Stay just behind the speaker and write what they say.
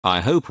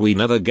I hope we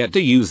never get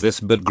to use this,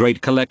 but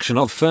great collection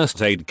of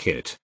first aid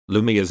kit.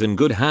 Lumia's in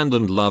good hand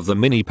and love the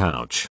mini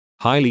pouch.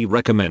 Highly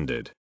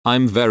recommended.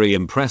 I'm very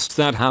impressed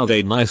that how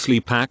they nicely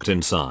packed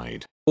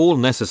inside. All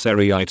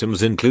necessary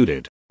items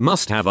included.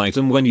 Must have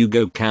item when you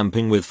go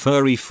camping with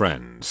furry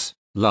friends.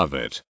 Love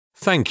it.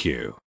 Thank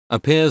you.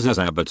 Appears as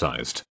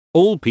advertised.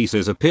 All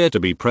pieces appear to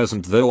be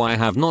present, though I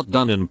have not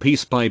done in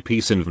piece by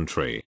piece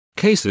inventory.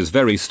 Case is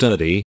very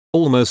sturdy,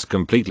 almost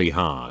completely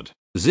hard.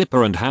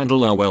 Zipper and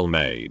handle are well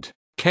made.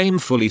 Came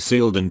fully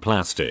sealed in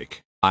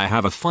plastic. I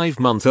have a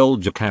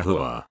 5-month-old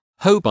Chihuahua.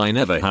 Hope I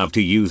never have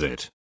to use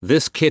it.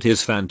 This kit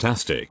is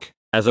fantastic.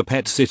 As a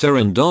pet sitter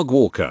and dog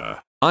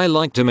walker, I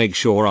like to make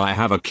sure I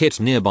have a kit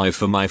nearby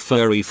for my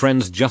furry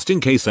friends just in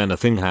case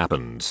anything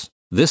happens.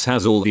 This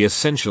has all the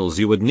essentials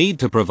you would need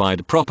to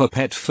provide proper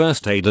pet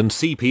first aid and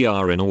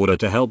CPR in order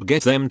to help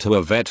get them to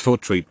a vet for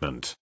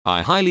treatment.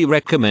 I highly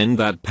recommend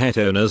that pet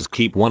owners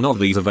keep one of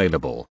these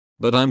available.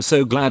 But I'm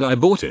so glad I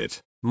bought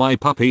it. My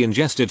puppy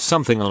ingested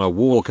something on a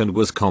walk and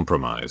was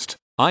compromised.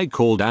 I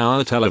called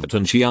our televet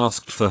and she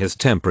asked for his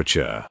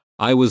temperature.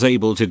 I was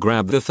able to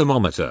grab the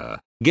thermometer,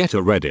 get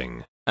a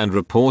reading, and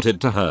report it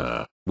to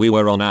her. We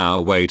were on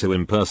our way to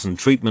in-person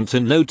treatment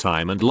in no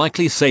time and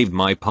likely saved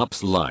my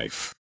pup's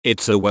life.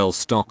 It's a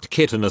well-stocked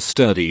kit and a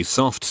sturdy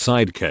soft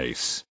side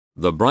case.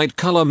 The bright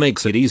color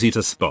makes it easy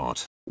to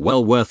spot.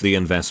 Well worth the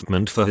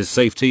investment for his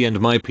safety and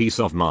my peace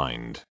of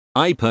mind.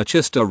 I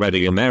purchased a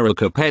Ready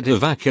America pet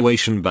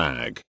evacuation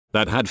bag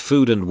that had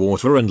food and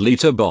water and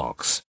litter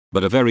box,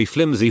 but a very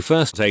flimsy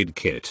first aid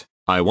kit.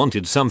 I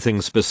wanted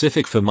something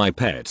specific for my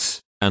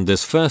pets, and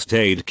this first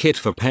aid kit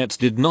for pets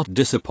did not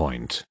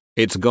disappoint.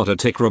 It's got a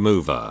tick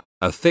remover,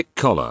 a thick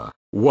collar,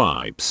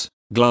 wipes,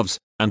 gloves,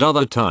 and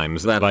other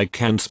times that I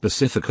can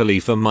specifically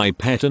for my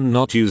pet and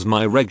not use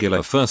my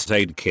regular first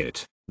aid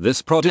kit.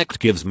 This product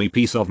gives me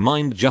peace of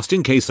mind just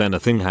in case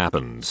anything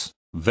happens.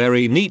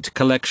 Very neat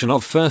collection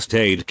of first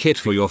aid kit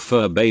for your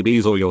fur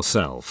babies or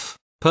yourself.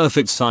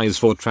 Perfect size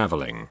for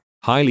traveling.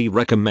 Highly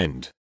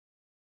recommend.